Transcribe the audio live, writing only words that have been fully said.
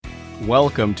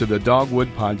Welcome to the Dogwood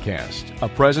Podcast, a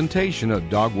presentation of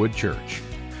Dogwood Church.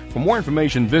 For more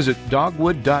information, visit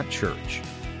dogwood.church.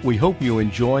 We hope you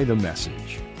enjoy the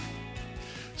message.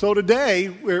 So today,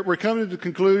 we're coming to the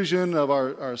conclusion of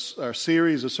our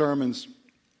series of sermons,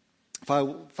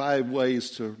 five ways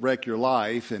to wreck your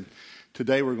life. And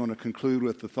today we're going to conclude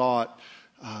with the thought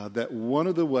that one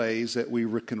of the ways that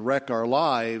we can wreck our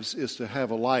lives is to have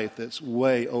a life that's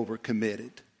way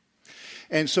overcommitted.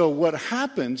 And so what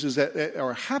happens is that,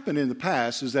 or happened in the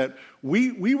past, is that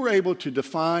we were able to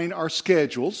define our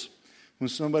schedules. When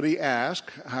somebody asked,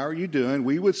 how are you doing?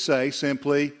 We would say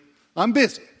simply, I'm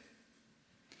busy.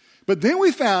 But then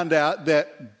we found out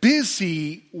that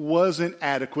busy wasn't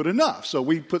adequate enough. So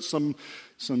we put some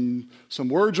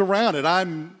words around it.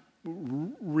 I'm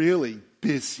really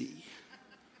busy.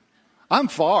 I'm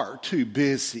far too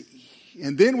busy.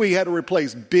 And then we had to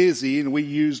replace busy, and we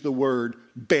used the word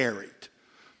buried.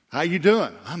 How you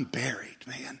doing? I'm buried,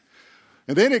 man.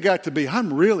 And then it got to be,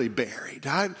 I'm really buried.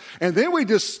 And then we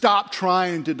just stopped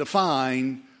trying to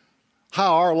define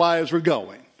how our lives were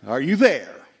going. Are you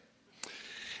there?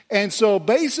 And so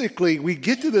basically we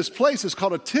get to this place, it's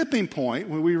called a tipping point,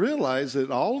 where we realize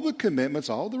that all of the commitments,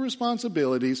 all the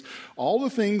responsibilities, all the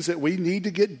things that we need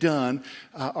to get done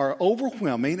are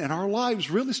overwhelming, and our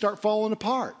lives really start falling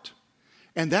apart.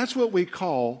 And that's what we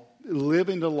call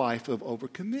living the life of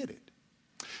overcommitted.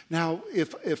 Now,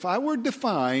 if I were to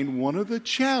define one of the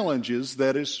challenges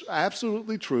that is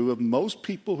absolutely true of most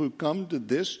people who come to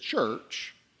this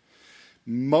church,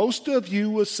 most of you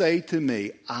will say to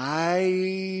me,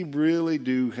 I really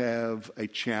do have a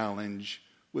challenge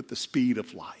with the speed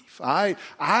of life. I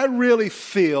really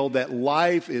feel that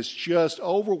life is just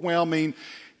overwhelming,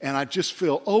 and I just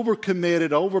feel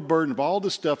overcommitted, overburdened of all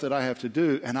the stuff that I have to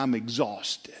do, and I'm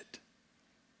exhausted.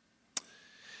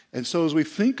 And so as we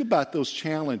think about those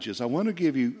challenges, I want to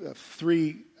give you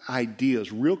three ideas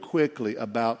real quickly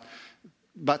about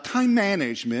time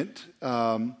management,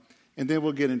 and then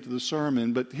we'll get into the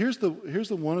sermon. But here's the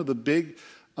one of the big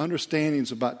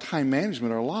understandings about time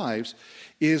management in our lives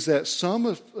is that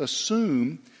some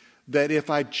assume that if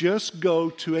I just go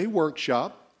to a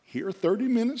workshop, hear a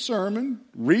 30-minute sermon,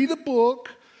 read a book,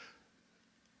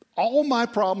 all my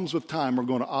problems with time are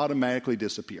going to automatically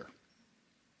disappear.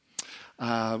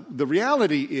 The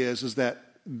reality is that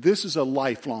this is a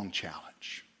lifelong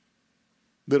challenge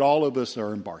that all of us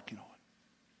are embarking on.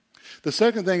 The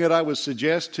second thing that I would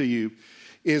suggest to you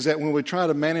is that when we try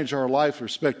to manage our life with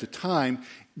respect to time,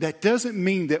 that doesn't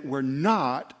mean that we're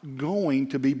not going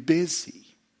to be busy.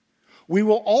 We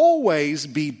will always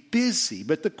be busy,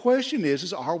 but the question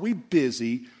is are we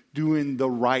busy doing the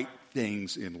right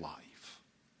things in life?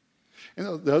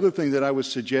 And the other thing that I would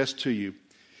suggest to you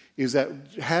is that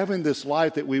having this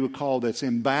life that we would call that's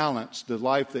imbalanced, the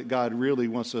life that God really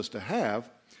wants us to have,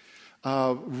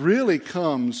 really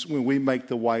comes when we make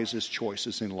the wisest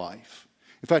choices in life.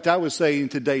 In fact, I would say in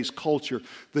today's culture,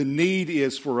 the need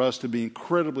is for us to be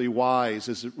incredibly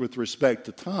wise with respect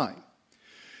to time.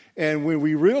 And when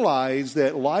we realize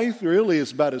that life really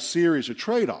is about a series of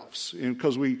trade-offs, and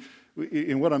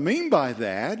what I mean by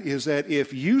that is that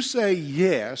if you say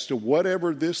yes to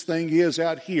whatever this thing is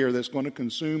out here that's going to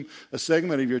consume a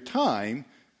segment of your time,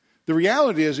 the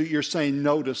reality is that you're saying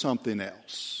no to something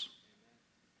else.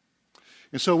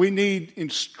 And so we need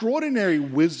extraordinary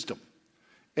wisdom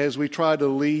as we try to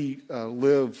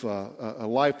live a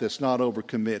life that's not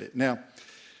overcommitted. Now,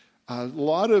 a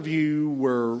lot of you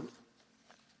were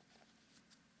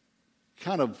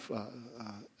kind of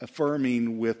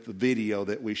affirming with the video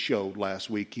that we showed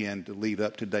last weekend to lead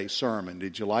up to today's sermon.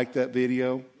 Did you like that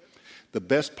video? The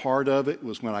best part of it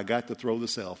was when I got to throw the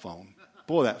cell phone.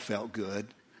 Boy, that felt good.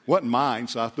 Wasn't mine,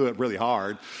 so I threw it really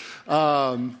hard.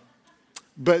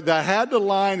 But I had the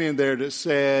line in there that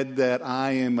said that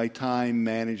I am a time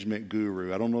management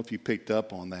guru. I don't know if you picked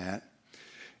up on that.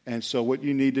 And so what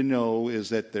you need to know is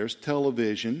that there's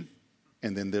television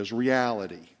and then there's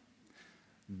reality.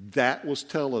 That was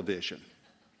television.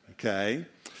 Okay,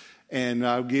 and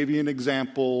I'll give you an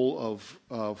example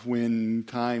of when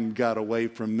time got away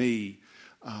from me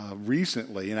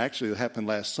recently, and actually it happened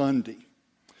last Sunday.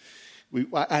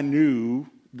 I knew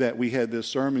that we had this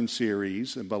sermon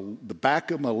series, and the back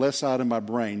of my left side of my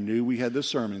brain knew we had this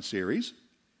sermon series,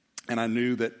 and I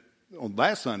knew that on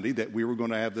last Sunday that we were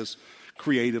going to have this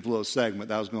creative little segment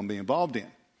that I was going to be involved in.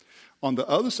 On the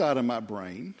other side of my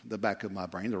brain, the back of my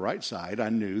brain, the right side, I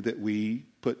knew that we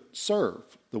put Serve,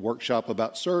 the workshop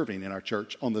about serving in our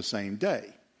church, on the same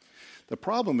day. The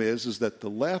problem is that the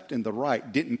left and the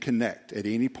right didn't connect at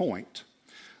any point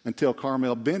until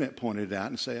Carmel Bennett pointed out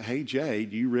and said, hey, Jay,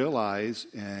 do you realize,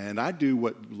 and I do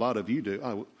what a lot of you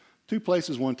do, two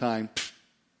places one time,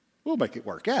 we'll make it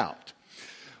work out.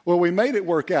 Well, we made it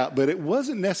work out, but it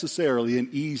wasn't necessarily an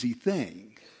easy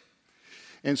thing.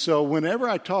 And so whenever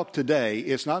I talk today,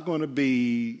 it's not going to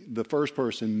be the first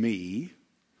person, me,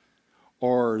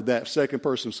 or that second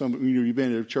person. You've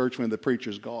been to church when the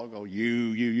preachers go,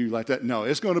 you, like that. No,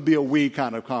 it's going to be a we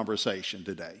kind of conversation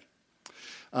today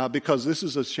because this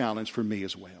is a challenge for me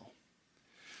as well.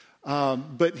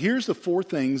 But here's the four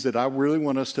things that I really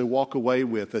want us to walk away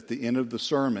with at the end of the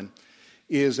sermon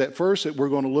is at first that we're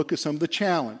going to look at some of the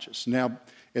challenges. Now,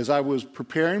 as I was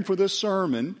preparing for this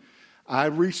sermon, I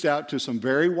reached out to some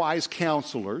very wise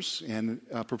counselors and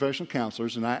professional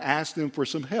counselors, and I asked them for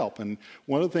some help. And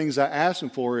one of the things I asked them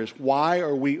for is, why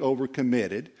are we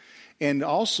overcommitted? And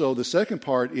also, the second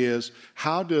part is,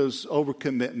 how does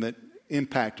overcommitment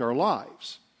impact our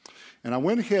lives? And I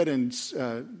went ahead and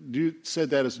said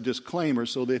that as a disclaimer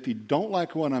so that if you don't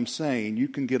like what I'm saying, you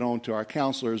can get on to our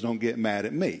counselors. Don't get mad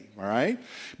at me, all right?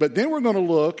 But then we're going to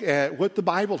look at what the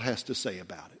Bible has to say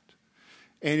about it.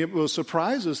 And it will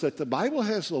surprise us that the Bible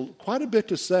has quite a bit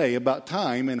to say about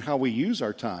time and how we use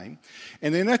our time.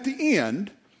 And then at the end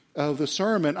of the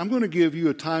sermon, I'm going to give you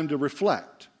a time to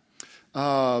reflect.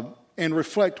 And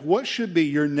reflect what should be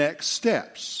your next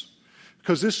steps.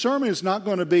 Because this sermon is not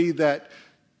going to be that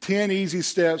 10 easy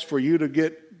steps for you to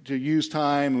get to use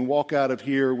time and walk out of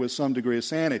here with some degree of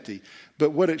sanity.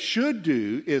 But what it should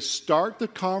do is start the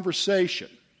conversation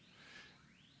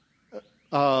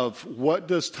of what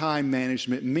does time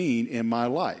management mean in my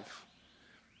life.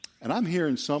 And I'm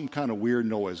hearing some kind of weird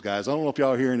noise, guys. I don't know if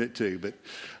y'all are hearing it too. But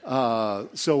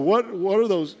so what are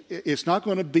those? It's not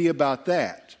going to be about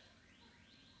that.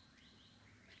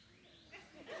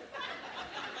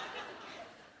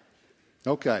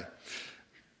 Okay.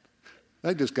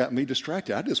 That just got me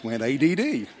distracted. I just went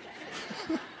ADD.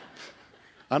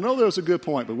 I know there was a good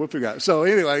point, but we'll figure it out. So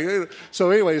anyway,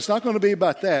 it's not going to be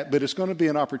about that, but it's going to be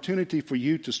an opportunity for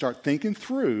you to start thinking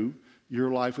through your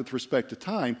life with respect to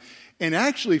time. And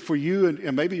actually for you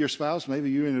and maybe your spouse, maybe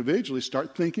you individually,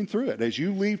 start thinking through it as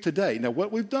you leave today. Now,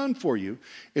 what we've done for you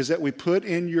is that we put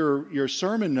in your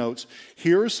sermon notes,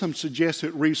 here are some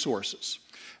suggested resources.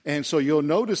 And so you'll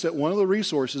notice that one of the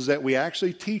resources that we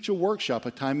actually teach a workshop,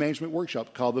 a time management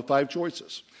workshop called The 5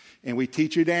 Choices. And we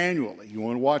teach it annually. You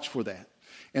want to watch for that.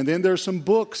 And then there's some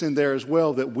books in there as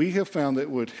well that we have found that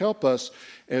would help us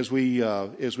as we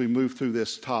move through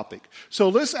this topic. So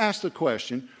let's ask the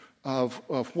question of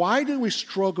why do we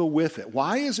struggle with it?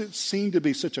 Why does it seem to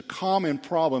be such a common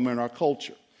problem in our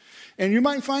culture? And you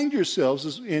might find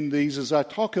yourselves in these as I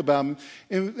talk about them,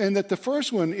 and that the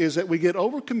first one is that we get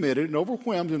overcommitted and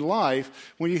overwhelmed in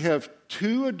life when you have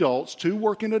two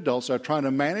working adults that are trying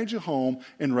to manage a home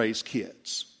and raise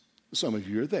kids. Some of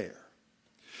you are there.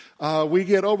 We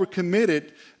get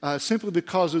overcommitted simply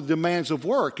because of the demands of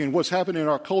work. And what's happening in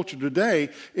our culture today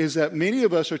is that many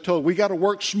of us are told we got to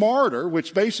work smarter,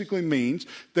 which basically means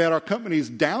that our company is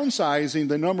downsizing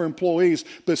the number of employees,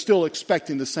 but still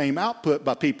expecting the same output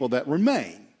by people that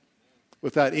remain,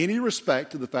 without any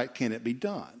respect to the fact, can it be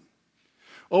done?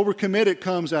 Overcommitted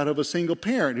comes out of a single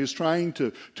parent who's trying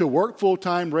to work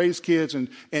full-time, raise kids,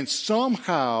 and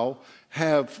somehow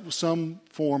have some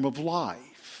form of life.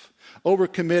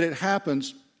 Overcommitted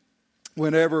happens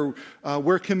whenever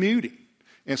we're commuting.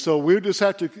 And so we just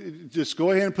have to just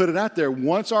go ahead and put it out there.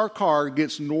 Once our car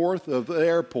gets north of the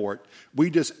airport,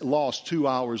 we just lost 2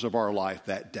 hours of our life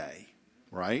that day,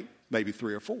 right? Maybe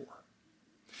 3 or 4.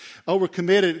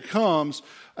 Overcommitted comes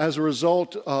as a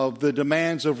result of the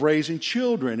demands of raising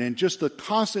children and just the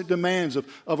constant demands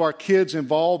of our kids'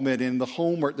 involvement in the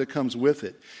homework that comes with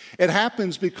it. It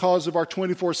happens because of our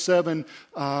 24/7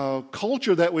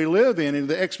 culture that we live in and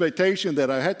the expectation that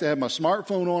I have to have my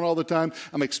smartphone on all the time.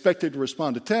 I'm expected to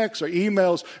respond to texts or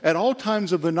emails at all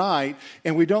times of the night,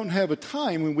 and we don't have a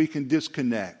time when we can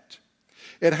disconnect.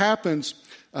 It happens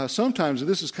sometimes, and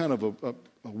this is kind of a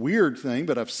weird thing,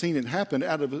 but I've seen it happen.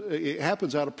 It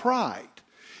happens out of pride.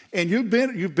 And you've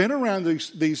been around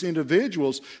these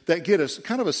individuals that get a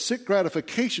kind of a sick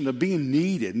gratification of being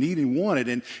needed, wanted,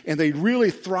 and they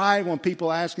really thrive on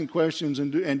people asking questions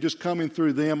and just coming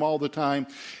through them all the time.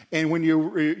 And when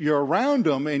you're around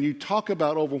them and you talk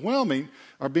about overwhelming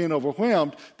or being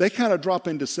overwhelmed, they kind of drop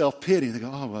into self-pity. They go,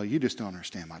 "Oh, well, you just don't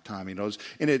understand my time,"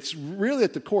 And it's really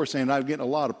at the core saying, "I'm getting a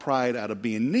lot of pride out of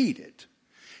being needed."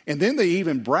 And then they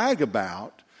even brag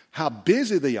about how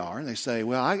busy they are. And they say,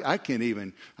 "Well,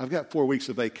 I've got 4 weeks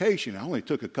of vacation. I only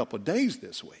took a couple of days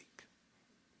this week."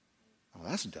 Well,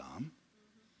 that's dumb.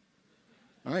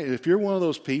 All right, if you're one of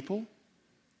those people,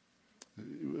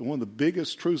 one of the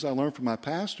biggest truths I learned from my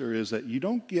pastor is that you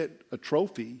don't get a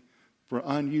trophy for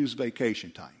unused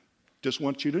vacation time. Just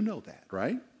want you to know that,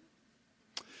 right?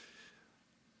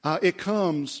 It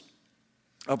comes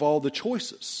of all the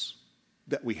choices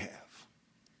that we have.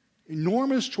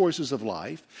 Enormous choices of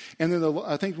life. And then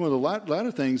I think one of the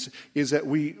latter things is that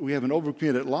we have an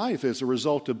overcommitted life as a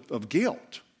result of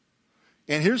guilt.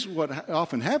 And here's what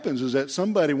often happens is that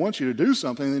somebody wants you to do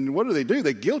something, and what do?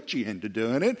 They guilt you into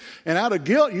doing it. And out of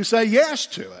guilt, you say yes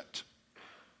to it.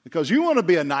 Because you want to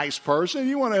be a nice person,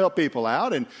 you want to help people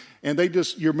out, and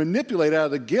you're manipulated out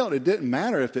of the guilt. It didn't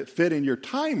matter if it fit in your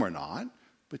time or not,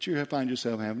 but you find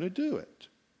yourself having to do it.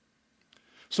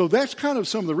 So that's kind of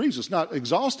some of the reasons, not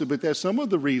exhaustive, but that's some of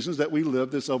the reasons that we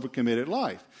live this overcommitted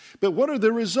life. But what are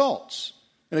the results?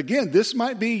 And again, this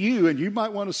might be you, and you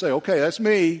might want to say, okay, that's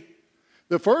me.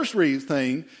 The first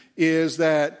thing is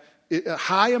that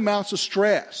high amounts of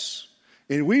stress.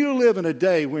 And we live in a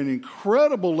day when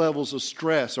incredible levels of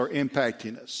stress are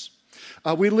impacting us.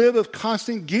 We live with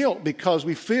constant guilt because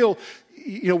we feel,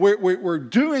 we're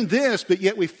doing this, but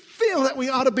yet we feel that we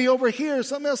ought to be over here,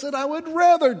 something else that I would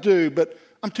rather do, but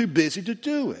I'm too busy to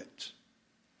do it.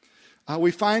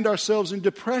 We find ourselves in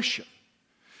depression,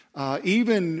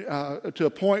 even to a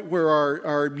point where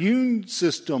our immune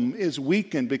system is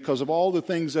weakened because of all the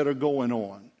things that are going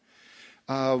on.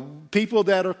 People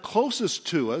that are closest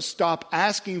to us stop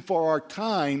asking for our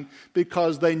time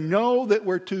because they know that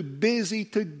we're too busy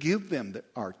to give them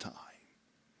our time.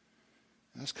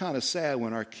 That's kind of sad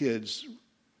when our kids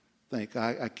think,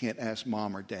 I can't ask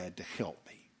mom or dad to help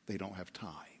me. They don't have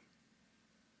time.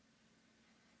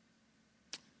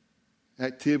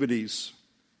 Activities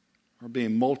are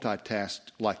being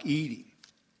multitasked like eating.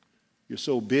 You're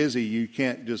so busy you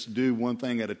can't just do one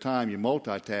thing at a time. You're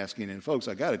multitasking. And folks,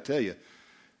 I got to tell you,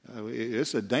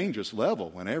 it's a dangerous level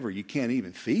whenever you can't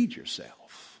even feed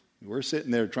yourself. We're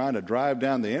sitting there trying to drive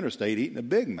down the interstate eating a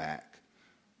Big Mac.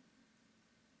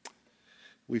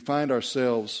 We find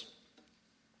ourselves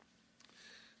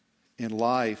in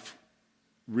life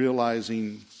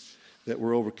realizing that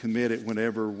we're overcommitted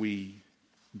whenever we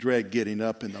dread getting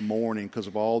up in the morning because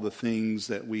of all the things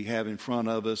that we have in front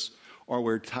of us, or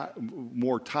we're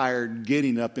more tired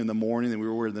getting up in the morning than we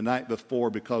were the night before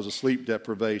because of sleep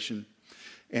deprivation.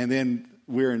 And then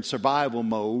we're in survival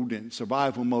mode, and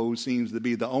survival mode seems to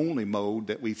be the only mode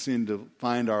that we seem to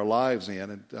find our lives in,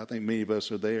 and I think many of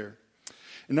us are there.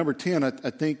 And number 10, I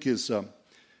think is,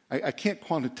 I can't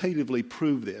quantitatively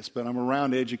prove this, but I'm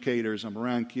around educators, I'm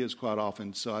around kids quite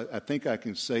often, so I think I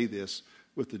can say this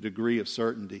with a degree of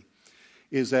certainty,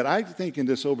 is that I think in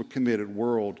this overcommitted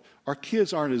world, our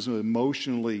kids aren't as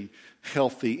emotionally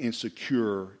healthy and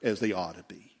secure as they ought to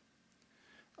be.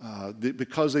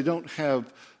 Because they don't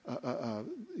have,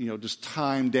 just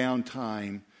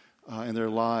downtime in their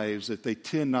lives, that they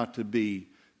tend not to be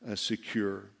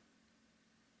secure.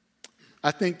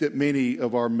 I think that many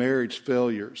of our marriage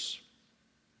failures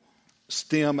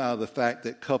stem out of the fact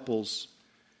that couples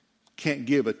can't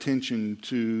give attention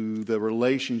to the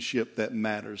relationship that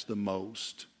matters the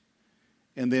most.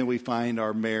 And then we find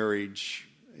our marriage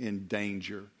in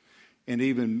danger. And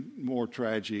even more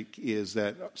tragic is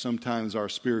that sometimes our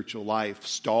spiritual life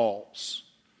stalls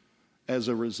as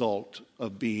a result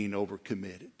of being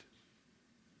overcommitted.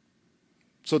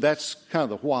 So that's kind of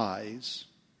the whys.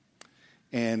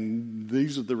 And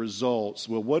these are the results.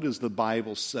 Well, what does the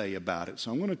Bible say about it?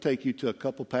 So I'm going to take you to a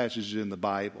couple passages in the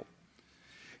Bible.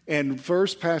 And the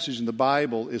first passage in the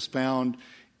Bible is found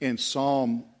in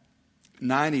Psalm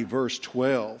 90, verse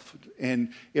 12.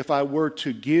 And if I were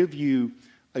to give you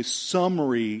a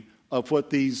summary of what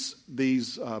these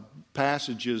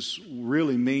passages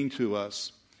really mean to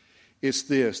us, it's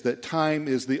this, that time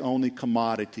is the only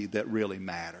commodity that really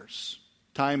matters.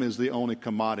 Time is the only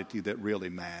commodity that really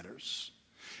matters.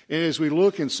 And as we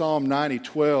look in Psalm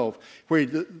 90:12, where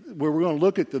we're going to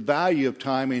look at the value of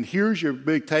time, and here's your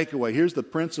big takeaway, here's the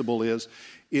principle is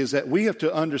that we have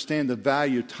to understand the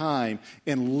value of time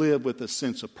and live with a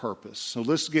sense of purpose. So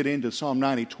let's get into Psalm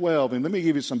 90:12, and let me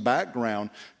give you some background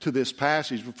to this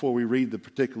passage before we read the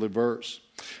particular verse.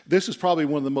 This is probably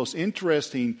one of the most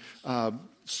interesting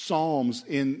psalms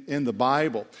in the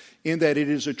Bible, in that it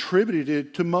is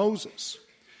attributed to Moses.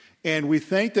 And we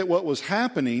think that what was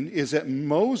happening is that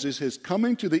Moses is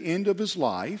coming to the end of his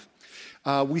life.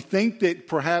 We think that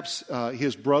perhaps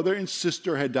his brother and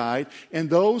sister had died, and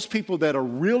those people that are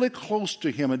really close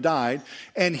to him had died,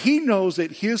 and he knows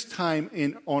that his time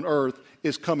on earth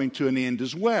is coming to an end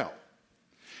as well.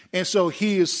 And so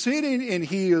he is sitting and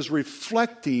he is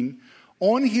reflecting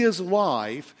on his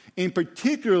life, and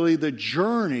particularly the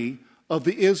journey of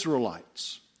the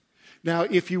Israelites. Now,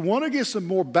 if you want to get some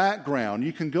more background,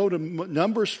 you can go to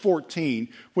Numbers 14,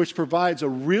 which provides a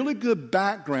really good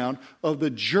background of the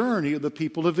journey of the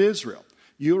people of Israel.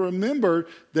 You'll remember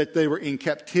that they were in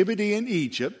captivity in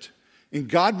Egypt, and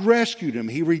God rescued them.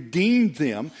 He redeemed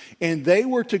them, and they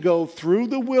were to go through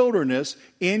the wilderness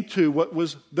into what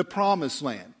was the Promised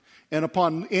Land. And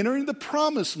upon entering the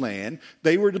Promised Land,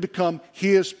 they were to become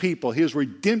His people, His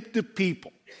redemptive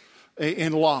people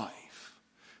in life.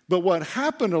 But what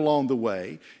happened along the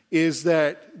way is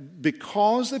that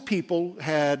because the people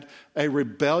had a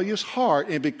rebellious heart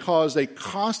and because they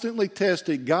constantly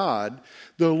tested God,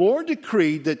 the Lord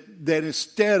decreed that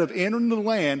instead of entering the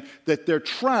land, that their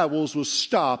travels would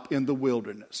stop in the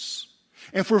wilderness.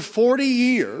 And for 40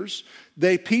 years,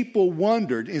 people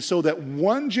wandered, and so that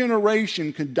one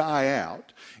generation could die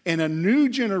out, and a new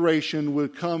generation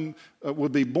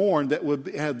would be born that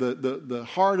would have the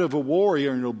heart of a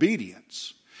warrior in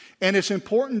obedience. And it's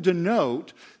important to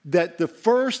note that the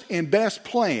first and best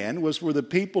plan was for the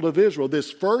people of Israel.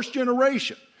 This first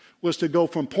generation was to go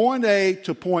from point A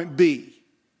to point B.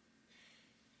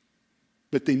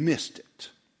 But they missed it.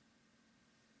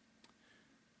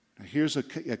 Now here's a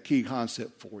key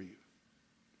concept for you.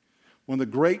 One of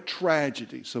the great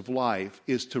tragedies of life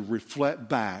is to reflect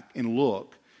back and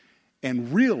look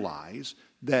and realize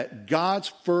that God's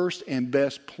first and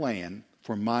best plan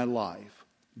for my life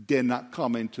did not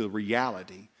come into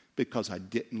reality because I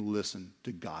didn't listen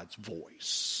to God's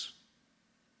voice.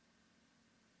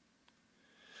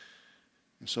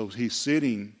 And so he's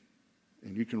sitting,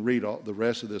 and you can read the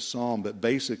rest of this psalm, but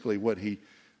basically what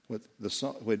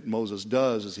Moses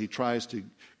does is he tries to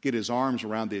get his arms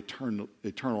around the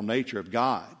eternal nature of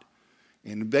God.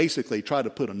 And basically try to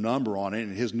put a number on it.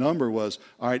 And his number was,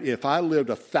 all right, if I lived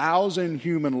 1,000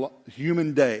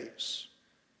 human days,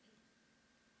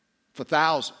 for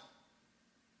 1,000.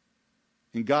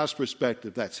 In God's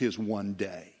perspective, that's his one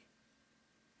day.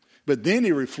 But then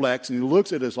he reflects and he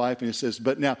looks at his life and he says,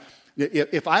 but now,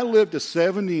 if I live to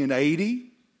 70 and 80,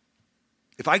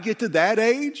 if I get to that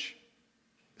age,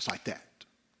 it's like that.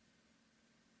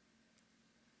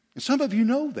 And some of you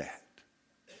know that.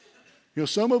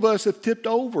 Some of us have tipped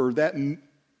over that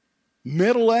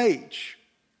middle age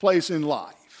place in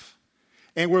life.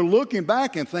 And we're looking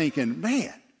back and thinking,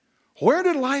 man, where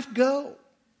did life go?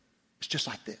 It's just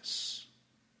like this.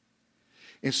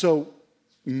 And so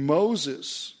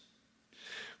Moses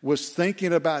was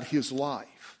thinking about his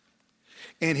life.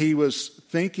 And he was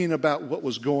thinking about what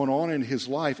was going on in his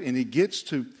life. And he gets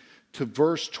to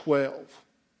verse 12.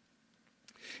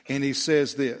 And he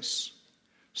says this,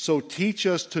 so teach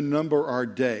us to number our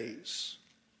days,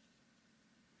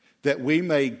 that we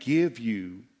may give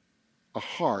you a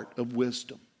heart of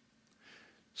wisdom.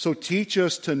 So teach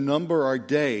us to number our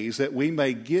days that we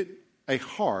may get a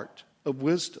heart of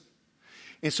wisdom.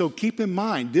 And so keep in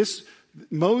mind,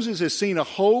 Moses has seen a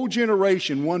whole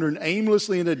generation wandering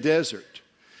aimlessly in the desert.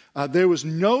 There was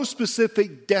no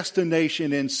specific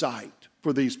destination in sight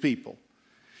for these people.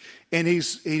 And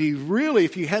he really,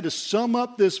 if you had to sum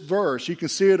up this verse, you can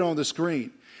see it on the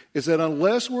screen, is that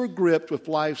unless we're gripped with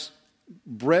life's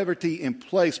brevity and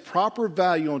place proper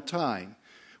value on time,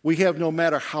 we have, no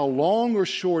matter how long or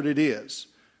short it is,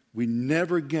 we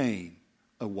never gain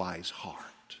a wise heart.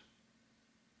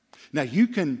 Now, you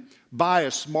can buy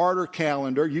a smarter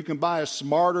calendar, you can buy a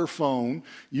smarter phone,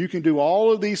 you can do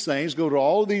all of these things, go to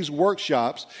all of these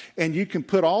workshops, and you can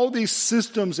put all these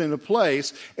systems into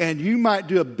place, and you might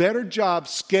do a better job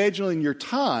scheduling your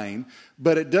time,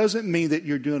 but it doesn't mean that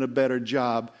you're doing a better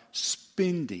job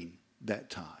spending that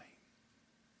time.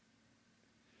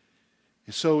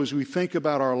 And so as we think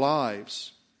about our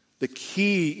lives, the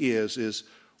key is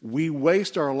we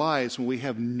waste our lives when we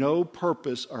have no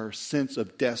purpose or sense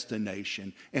of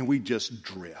destination and we just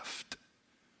drift.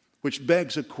 Which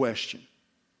begs a question.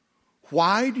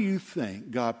 Why do you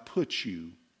think God put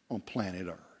you on planet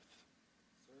Earth?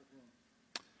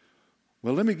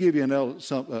 Well, let me give you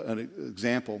an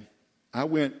example.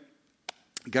 I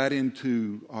got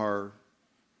into our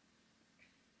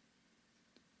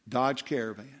Dodge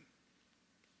Caravan.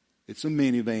 It's a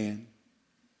minivan.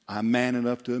 I'm man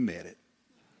enough to admit it.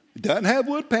 It doesn't have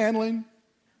wood paneling,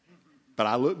 but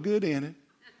I look good in it.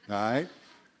 All right?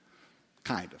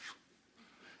 Kind of.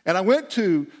 And I went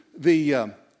to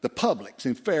the Publix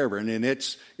in Fairburn, and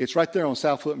it's right there on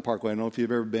South Fulton Parkway. I don't know if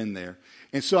you've ever been there.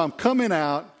 And so I'm coming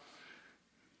out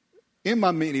in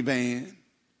my minivan,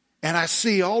 and I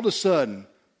see all of a sudden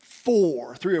 3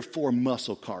 or 4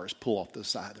 muscle cars pull off the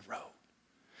side of the road.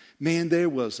 Man, there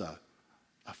was a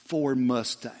Ford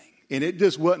Mustang. And it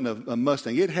just wasn't a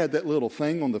Mustang. It had that little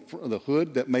thing on the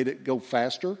hood that made it go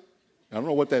faster. I don't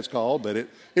know what that's called, but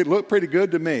it looked pretty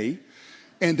good to me.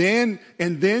 And then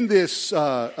this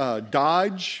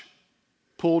Dodge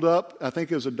pulled up. I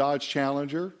think it was a Dodge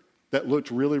Challenger that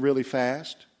looked really, really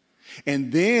fast.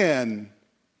 And then,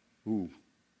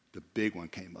 the big one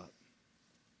came up.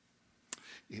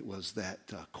 It was that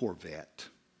Corvette.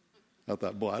 I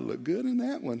thought, boy, I look good in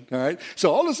that one. All right.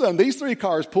 So all of a sudden, these three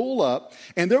cars pull up,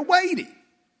 and they're waiting.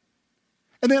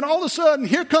 And then all of a sudden,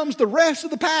 here comes the rest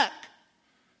of the pack.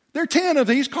 There are 10 of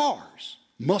these cars,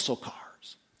 muscle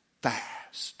cars,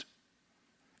 fast.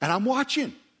 And I'm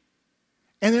watching.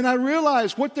 And then I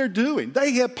realized what they're doing.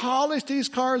 They have polished these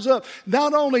cars up.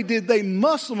 Not only did they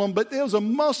muscle them, but there was a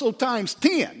muscle times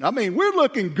 10. I mean, we're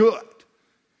looking good.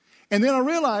 And then I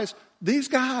realized these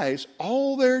guys,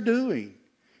 all they're doing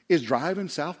is driving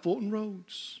South Fulton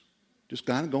roads. Just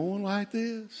kind of going like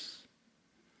this.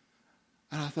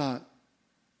 And I thought,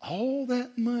 all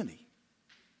that money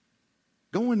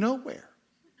going nowhere.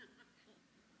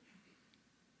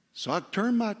 So I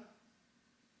turned my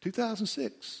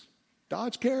 2006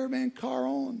 Dodge Caravan car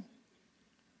on.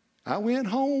 I went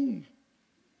home.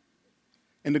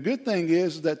 And the good thing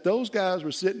is that those guys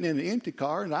were sitting in an empty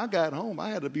car, and I got home. I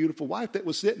had a beautiful wife that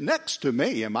was sitting next to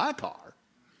me in my car,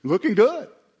 looking good.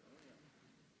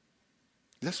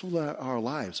 That's what our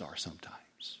lives are sometimes.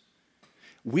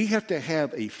 We have to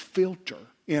have a filter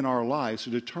in our lives to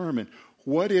determine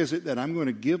what is it that I'm going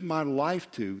to give my life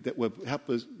to that will help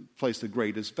us place the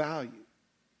greatest value.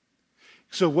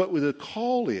 So what the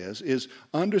call is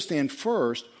understand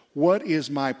first, what is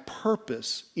my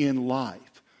purpose in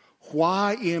life?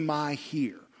 Why am I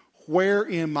here? Where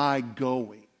am I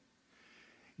going?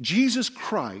 Jesus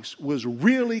Christ was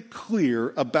really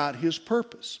clear about his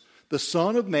purpose. The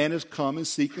Son of Man has come and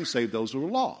seek and save those who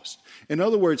are lost. In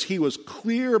other words, he was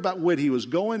clear about what he was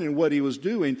going and what he was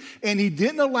doing, and he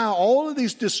didn't allow all of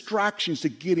these distractions to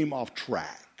get him off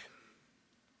track.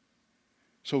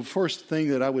 So the first thing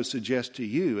that I would suggest to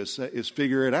you is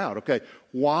figure it out. Okay,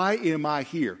 why am I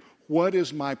here? What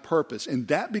is my purpose? And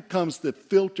that becomes the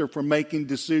filter for making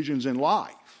decisions in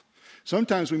life.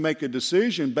 Sometimes we make a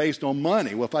decision based on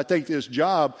money. Well, if I take this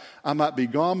job, I might be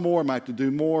gone more, I might have to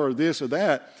do more or this or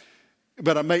that,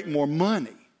 but I make more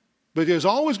money. But there's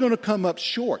always going to come up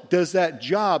short. Does that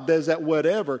job, does that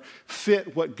whatever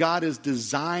fit what God has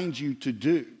designed you to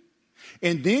do?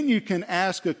 And then you can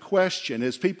ask a question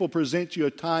as people present you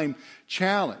a time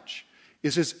challenge.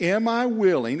 It says, am I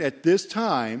willing at this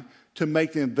time to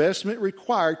make the investment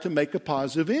required to make a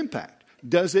positive impact?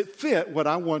 Does it fit what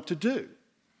I want to do?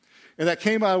 And that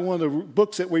came out of one of the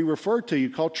books that we referred to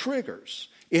called Triggers.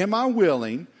 Am I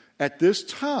willing at this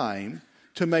time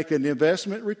to make an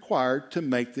investment required to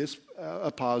make this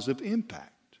a positive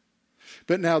impact?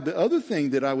 But now the other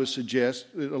thing that I would suggest,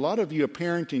 a lot of you are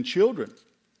parenting children,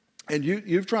 and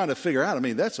you're trying to figure out, I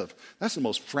mean, that's the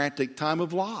most frantic time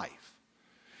of life.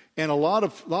 And a lot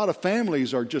of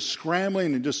families are just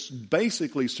scrambling and just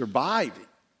basically surviving.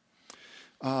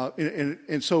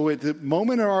 And so at the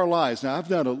moment in our lives, now I've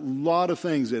done a lot of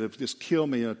things that have just killed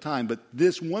me in a time, but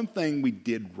this one thing we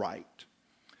did right.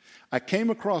 I came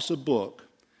across a book,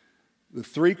 The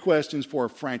 3 Questions for a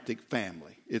Frantic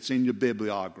Family. It's in your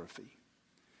bibliography.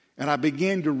 And I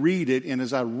began to read it, and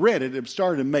as I read it, it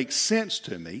started to make sense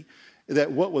to me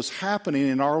that what was happening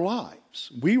in our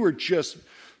lives. We were just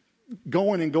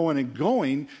going and going and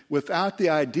going without the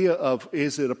idea of,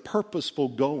 is it a purposeful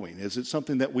going? Is it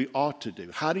something that we ought to do?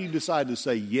 How do you decide to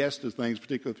say yes to things,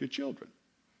 particularly with your children?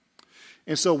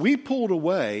 And so we pulled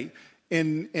away,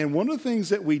 and one of the things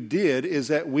that we did is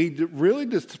that we really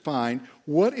defined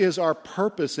what is our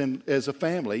purpose as a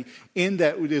family, in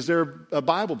that is there a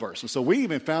Bible verse. And so we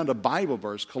even found a Bible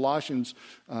verse, Colossians,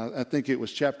 I think it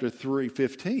was chapter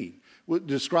 3:15,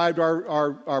 described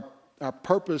our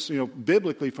purpose,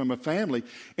 biblically from a family.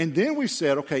 And then we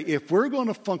said, okay, if we're going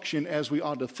to function as we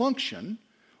ought to function,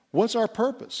 what's our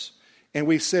purpose? And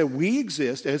we said we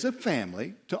exist as a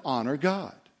family to honor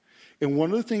God. And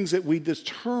one of the things that we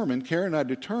determined, Karen and I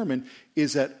determined,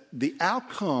 is that the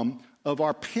outcome of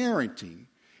our parenting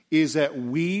is that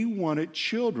we wanted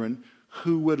children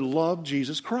who would love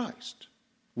Jesus Christ.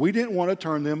 We didn't want to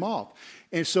turn them off.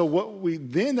 And so what we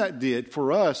then that did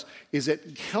for us is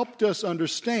it helped us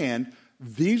understand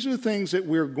these are the things that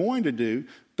we're going to do,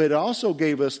 but it also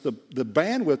gave us the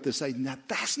bandwidth to say, now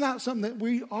that's not something that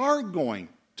we are going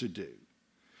to do.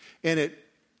 And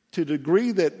to the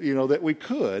degree that, that we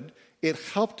could, it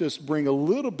helped us bring a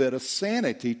little bit of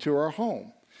sanity to our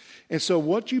home. And so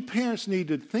what you parents need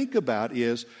to think about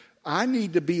is, I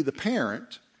need to be the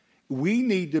parent. We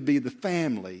need to be the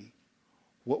family.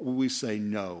 What will we say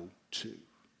no to?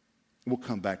 We'll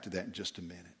come back to that in just a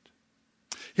minute.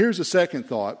 Here's a second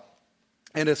thought,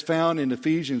 and it's found in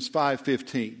Ephesians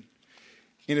 5:15.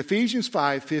 In Ephesians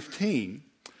 5:15,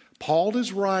 Paul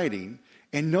is writing,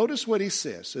 and notice what he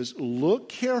says, look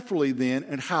carefully then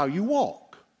at how you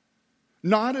walk,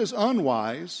 not as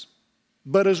unwise,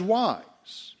 but as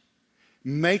wise,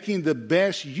 making the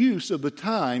best use of the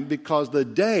time because the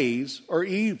days are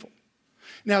evil.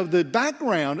 Now, the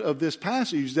background of this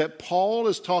passage is that Paul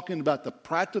is talking about the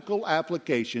practical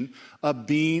application of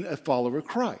being a follower of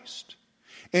Christ.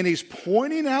 And he's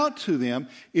pointing out to them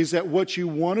is that what you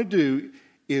want to do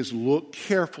is look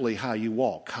carefully how you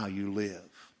walk, how you live.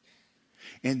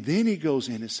 And then he goes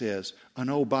in and says,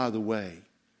 and oh, by the way,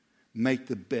 make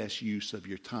the best use of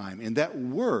your time. And that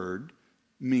word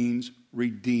means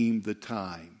redeem the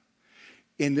time.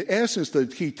 In the essence, the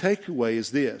key takeaway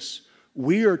is this.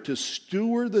 We are to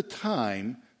steward the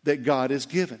time that God has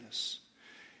given us.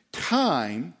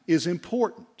 Time is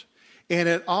important, and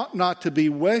it ought not to be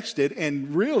wasted.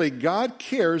 And really, God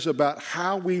cares about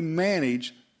how we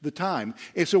manage the time.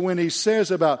 And so when he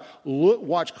says about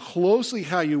watch closely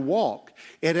how you walk,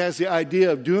 it has the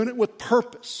idea of doing it with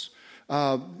purpose.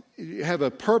 Have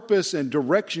a purpose and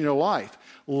direction in your life.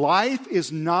 Life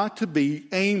is not to be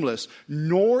aimless,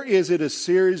 nor is it a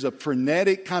series of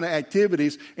frenetic kind of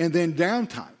activities and then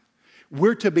downtime.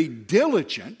 We're to be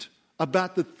diligent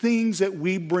about the things that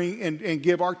we bring and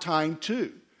give our time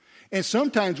to. And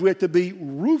sometimes we have to be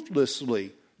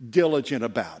ruthlessly diligent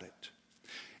about it.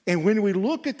 And when we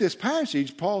look at this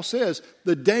passage, Paul says,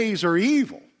 the days are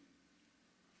evil.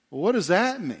 Well, what does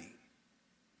that mean?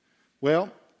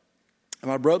 Well,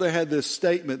 my brother had this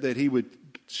statement that he would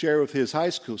share with his high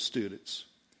school students.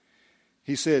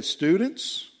 He said,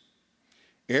 students,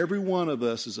 every one of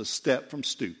us is a step from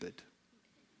stupid.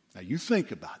 Now you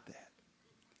think about that.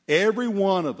 Every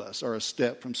one of us are a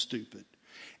step from stupid.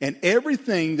 And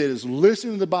everything that is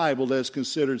listed in the Bible that is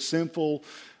considered sinful,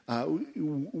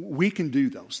 we can do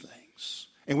those things.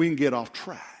 And we can get off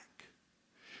track.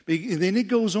 And then he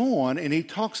goes on and he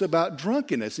talks about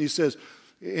drunkenness. He says,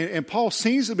 and Paul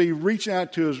seems to be reaching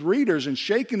out to his readers and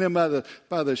shaking them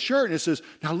by the shirt. And it says,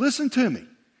 now listen to me.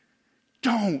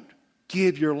 Don't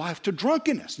give your life to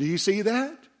drunkenness. Do you see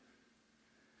that?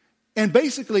 And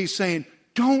basically he's saying,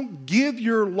 don't give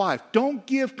your life. Don't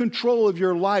give control of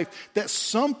your life to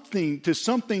something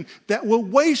that will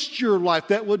waste your life,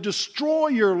 that will destroy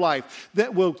your life,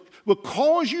 that will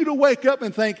cause you to wake up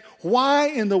and think, why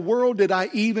in the world did I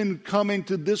even come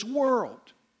into this world?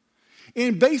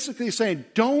 And basically saying,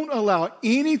 don't allow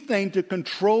anything to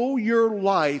control your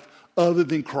life other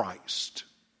than Christ.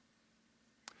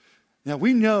 Now,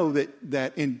 we know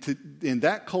that in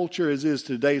that culture as is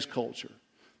today's culture,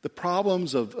 the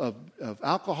problems of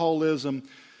alcoholism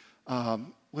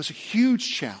was a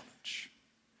huge challenge.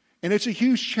 And it's a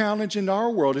huge challenge in our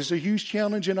world. It's a huge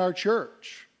challenge in our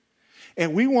church.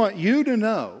 And we want you to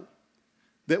know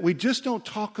that we just don't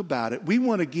talk about it. We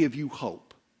want to give you hope.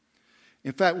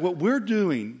 In fact, what we're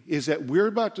doing is that we're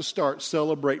about to start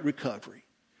Celebrate Recovery.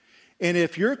 And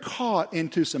if you're caught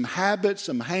into some habits,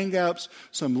 some hang-ups,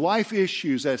 some life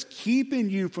issues that's keeping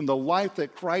you from the life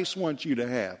that Christ wants you to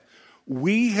have,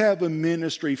 we have a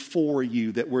ministry for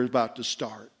you that we're about to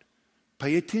start.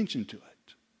 Pay attention to it.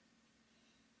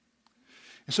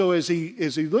 And so as he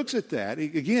looks at that,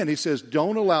 again, he says,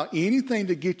 don't allow anything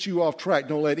to get you off track.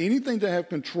 Don't let anything to have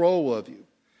control of you.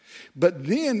 But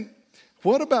then,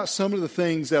 what about some of the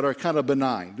things that are kind of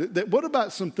benign? What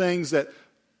about some things that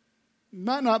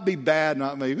might not be bad,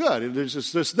 not be good?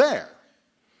 It's just there.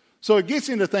 So it gets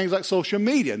into things like social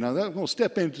media. Now, I'm going to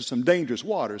step into some dangerous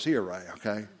waters here, Ray,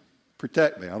 okay?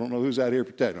 Protect me. I don't know who's out here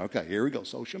protecting me. Okay, here we go,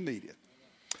 social media.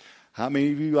 How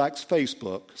many of you likes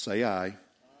Facebook? Say aye.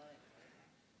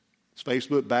 Is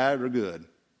Facebook bad or good?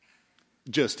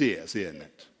 Just is, isn't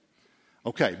it?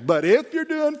 Okay, but if you're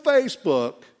doing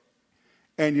Facebook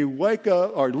and you wake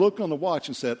up or look on the watch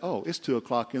and said, oh, it's 2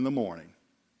 o'clock in the morning,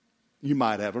 you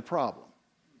might have a problem.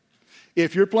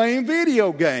 If you're playing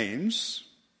video games,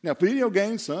 now video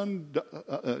games, son,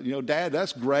 Dad,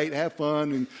 that's great, have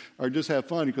fun, or just have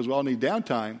fun because we all need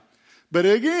downtime. But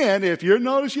again, if you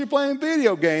notice you're playing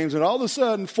video games and all of a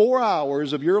sudden 4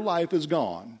 hours of your life is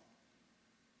gone,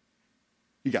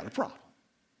 you got a problem.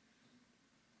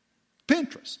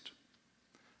 Pinterest.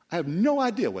 I have no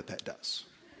idea what that does.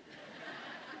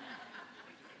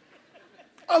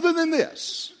 Other than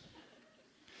this,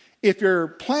 if you're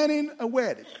planning a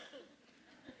wedding,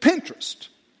 Pinterest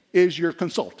is your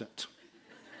consultant.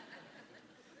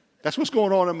 That's what's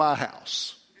going on in my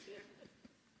house.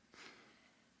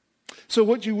 So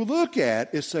what you look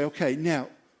at is say, okay, now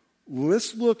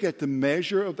let's look at the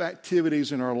measure of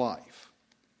activities in our life.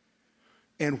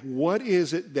 And what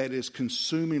is it that is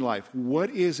consuming life? What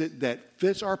is it that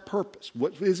fits our purpose?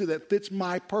 What is it that fits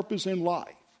my purpose in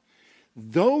life?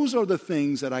 Those are the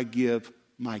things that I give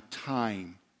my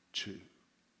time to.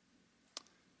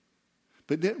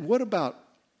 But then what about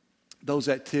those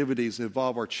activities that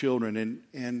involve our children?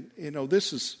 And you know,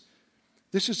 this is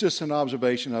just an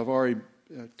observation. I've already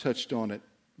touched on it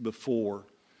before.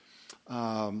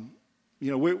 You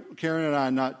know, Karen and I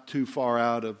are not too far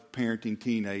out of parenting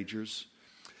teenagers.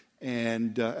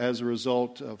 And as a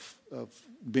result of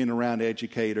being around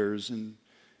educators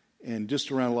and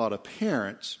just around a lot of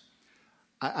parents,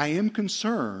 I am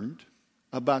concerned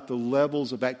about the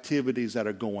levels of activities that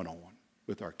are going on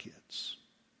with our kids.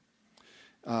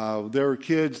 There are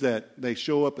kids that they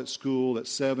show up at school at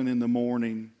 7 in the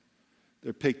morning,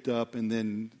 they're picked up, and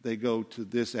then they go to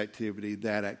this activity,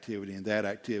 that activity, and that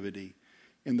activity,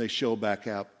 and they show back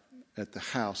out at the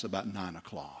house about 9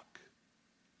 o'clock.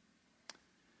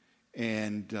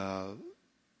 And,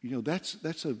 you know,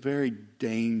 that's a very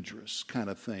dangerous kind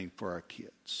of thing for our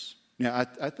kids. Now,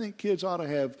 I think kids ought to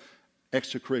have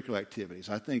extracurricular activities.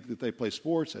 I think that they play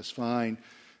sports, that's fine.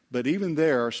 But even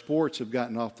there, our sports have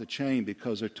gotten off the chain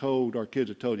because our kids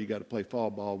are told you got to play fall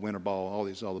ball, winter ball, all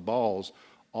these other balls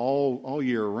all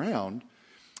year round.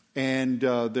 And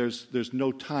there's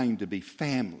no time to be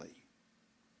family.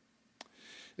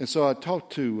 And so I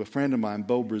talked to a friend of mine,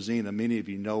 Bo Brazina. Many of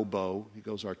you know Bo. He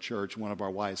goes to our church, one of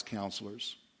our wise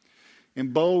counselors.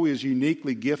 And Bo is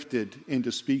uniquely gifted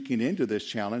into speaking into this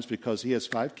challenge because he has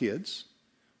 5 kids,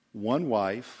 1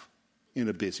 wife, and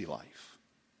a busy life.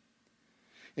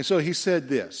 And so he said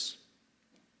this: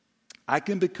 I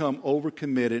can become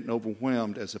overcommitted and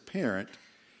overwhelmed as a parent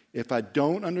if I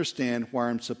don't understand where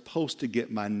I'm supposed to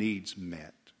get my needs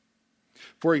met.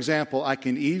 For example, I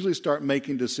can easily start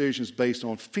making decisions based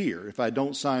on fear. If I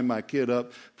don't sign my kid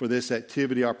up for this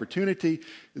activity opportunity,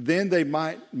 then they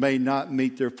may not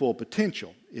meet their full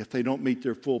potential. If they don't meet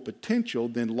their full potential,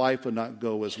 then life will not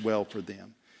go as well for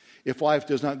them. If life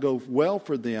does not go well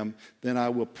for them, then I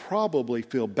will probably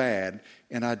feel bad,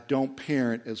 and I don't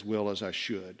parent as well as I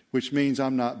should, which means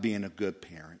I'm not being a good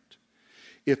parent.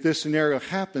 If this scenario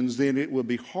happens, then it will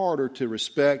be harder to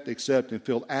respect, accept, and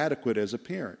feel adequate as a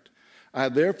parent. I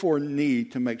therefore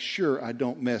need to make sure I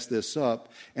don't mess this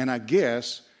up, and I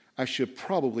guess I should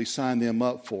probably sign them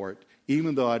up for it,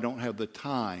 even though I don't have the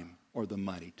time or the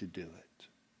money to do it.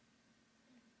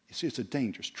 You see, it's a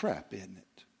dangerous trap, isn't it?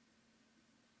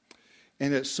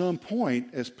 And at some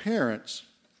point, as parents,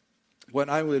 what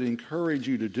I would encourage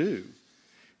you to do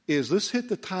is let's hit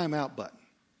the timeout button.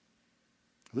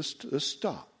 Let's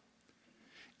stop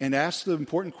and ask the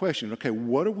important question, okay,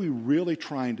 what are we really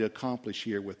trying to accomplish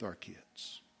here with our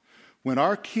kids? When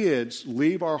our kids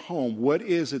leave our home, what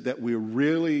is it that we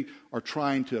really are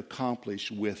trying to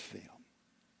accomplish with them?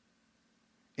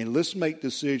 And let's make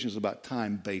decisions about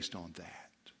time based on that.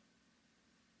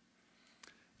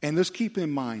 And let's keep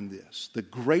in mind this: the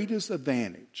greatest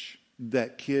advantage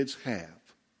that kids have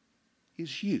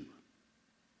is you.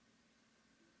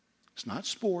 It's not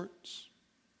sports.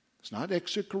 It's not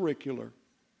extracurricular.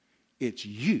 It's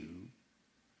you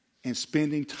and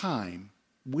spending time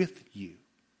with you.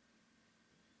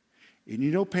 And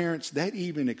you know, parents, that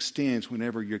even extends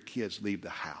whenever your kids leave the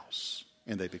house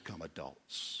and they become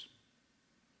adults.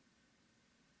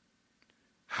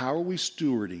 How are we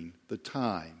stewarding the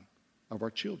time of our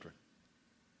children?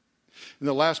 And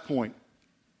the last point,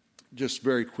 just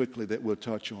very quickly, that we'll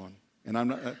touch on,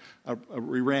 and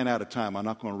we ran out of time. I'm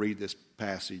not going to read this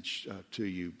passage to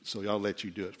you, so I'll let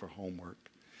you do it for homework.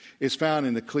 It's found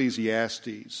in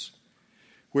Ecclesiastes,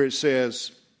 where it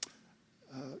says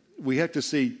we have to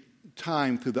see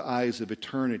time through the eyes of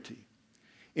eternity.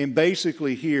 And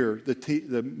basically here,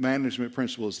 the management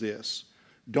principle is this: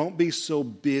 don't be so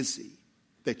busy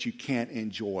that you can't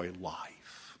enjoy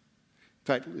life. In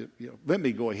fact, let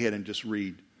me go ahead and just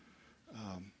read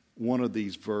one of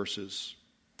these verses.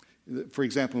 For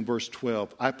example, in verse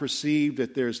 12, I perceive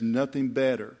that there's nothing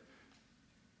better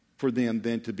for them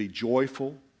than to be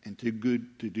joyful and to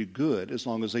do good as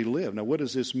long as they live. Now, what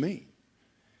does this mean?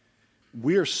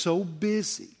 We are so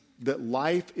busy that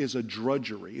life is a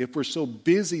drudgery. If we're so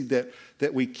busy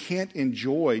that we can't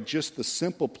enjoy just the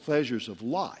simple pleasures of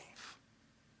life,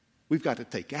 we've got to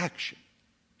take action.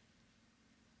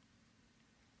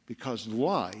 Because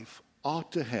life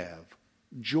ought to have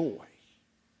joy.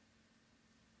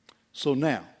 So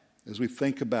now, as we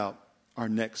think about our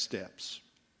next steps,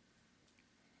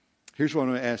 here's what I'm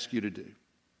going to ask you to do.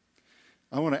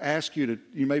 I want to ask you to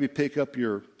maybe pick up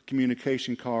your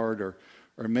communication card or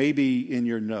maybe in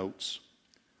your notes.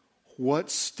 What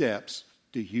steps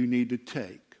do you need to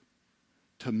take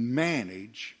to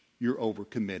manage your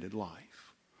overcommitted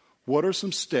life? What are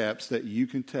some steps that you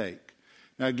can take?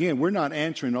 Now, again, we're not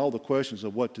answering all the questions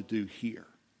of what to do here.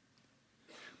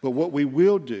 But what we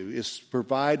will do is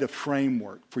provide a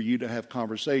framework for you to have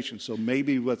conversations. So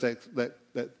maybe what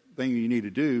that thing you need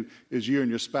to do is you and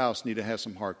your spouse need to have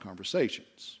some hard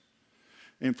conversations.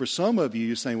 And for some of you,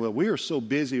 you're saying, well, we are so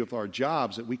busy with our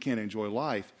jobs that we can't enjoy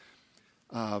life.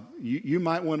 You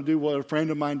might want to do what a friend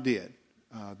of mine did.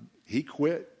 He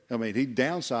quit. He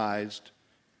downsized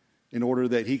in order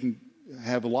that he can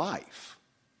have life.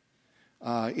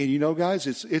 And you know, guys,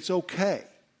 it's okay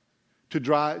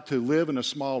to live in a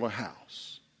smaller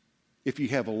house if you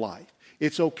have a life.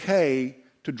 It's okay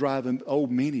to drive an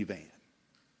old minivan.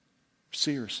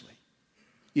 Seriously,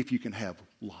 if you can have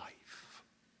life.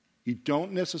 You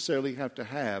don't necessarily have to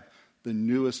have the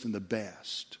newest and the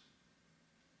best,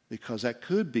 because that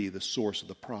could be the source of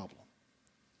the problem.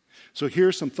 So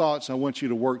here's some thoughts I want you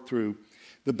to work through.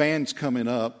 The band's coming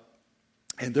up,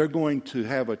 and they're going to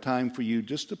have a time for you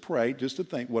just to pray, just to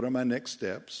think, what are my next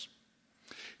steps?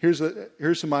 Here's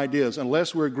some ideas.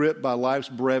 Unless we're gripped by life's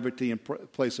brevity and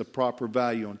place a proper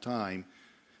value on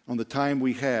the time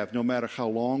we have, no matter how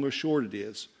long or short it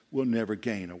is, we'll never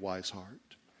gain a wise heart.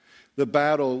 The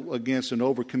battle against an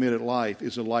overcommitted life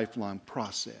is a lifelong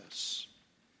process.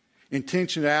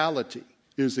 Intentionality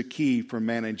is the key for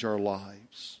managing our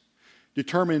lives.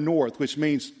 Determine north, which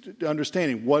means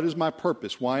understanding what is my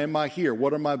purpose, why am I here,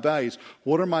 what are my values,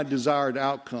 what are my desired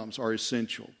outcomes are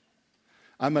essential.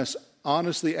 I must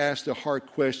honestly ask the hard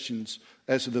questions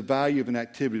as to the value of an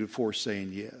activity before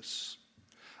saying yes.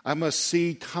 I must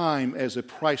see time as a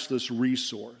priceless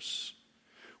resource.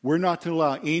 We're not to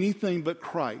allow anything but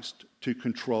Christ to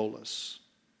control us.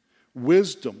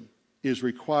 Wisdom is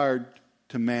required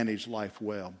to manage life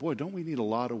well. Boy, don't we need a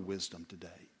lot of wisdom today?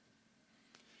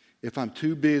 If I'm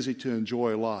too busy to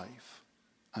enjoy life,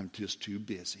 I'm just too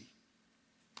busy.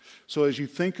 So as you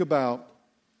think about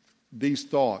these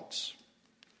thoughts,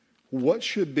 what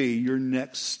should be your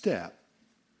next step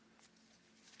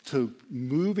to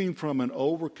moving from an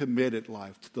overcommitted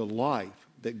life to the life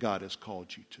that God has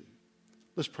called you to?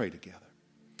 Let's pray together.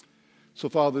 So,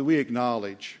 Father, we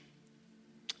acknowledge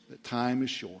that time is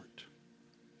short.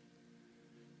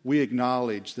 We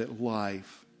acknowledge that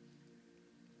life,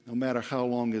 no matter how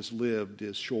long it's lived,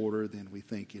 is shorter than we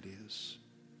think it is.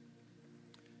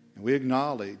 And we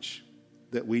acknowledge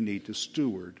that we need to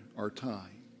steward our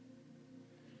time.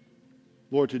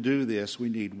 Lord, to do this, we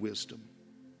need wisdom.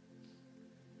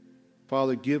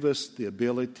 Father, give us the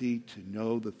ability to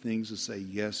know the things to say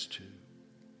yes to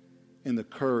and the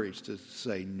courage to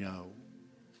say no.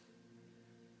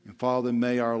 And Father,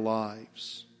 may our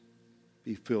lives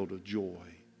be filled with joy.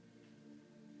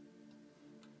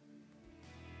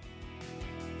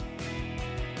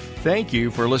 Thank you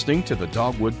for listening to the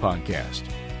Dogwood Podcast.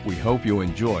 We hope you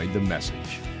enjoyed the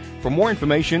message. For more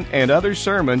information and other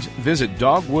sermons, visit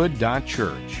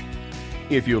dogwood.church.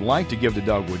 If you'd like to give to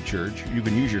Dogwood Church, you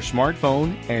can use your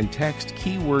smartphone and text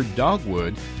keyword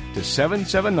Dogwood to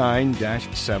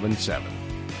 779-77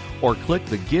 or click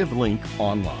the Give link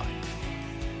online.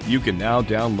 You can now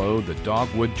download the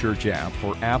Dogwood Church app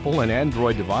for Apple and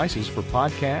Android devices for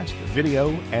podcast, video,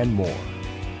 and more.